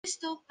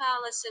Crystal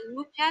Palace and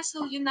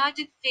Newcastle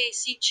United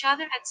face each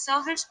other at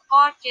Selhurst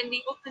Park in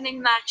the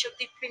opening match of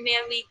the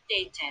Premier League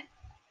Day 10.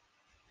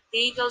 The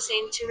Eagles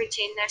aim to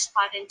retain their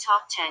spot in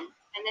top 10,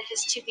 and it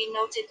is to be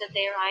noted that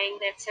they are eyeing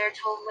their third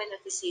home win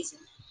of the season.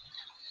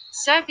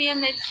 Serbia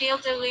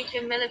midfielder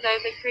Luka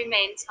Milivojevic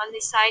remains on the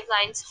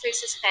sidelines through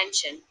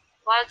suspension,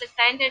 while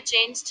defender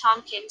James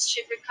Tompkins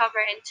should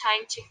recover in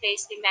time to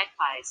face the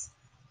Magpies.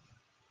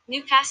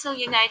 Newcastle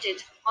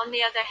United, on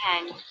the other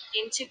hand,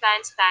 aim to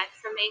bounce back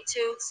from a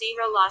 2-0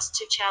 loss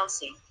to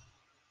Chelsea.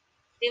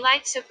 The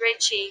likes of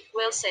Ritchie,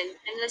 Wilson,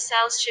 and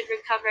Lascelles should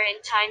recover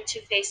in time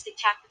to face the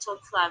capital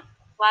club,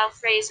 while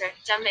Fraser,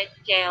 Dummett,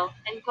 Gale,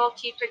 and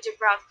goalkeeper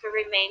Dubravka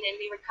remain in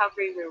the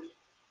recovery room.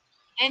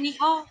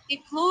 Anyhow, a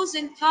close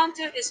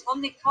encounter is on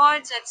the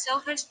cards at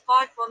Selhurst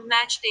Park on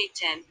match day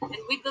 10,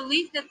 and we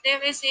believe that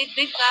there is a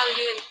big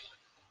value in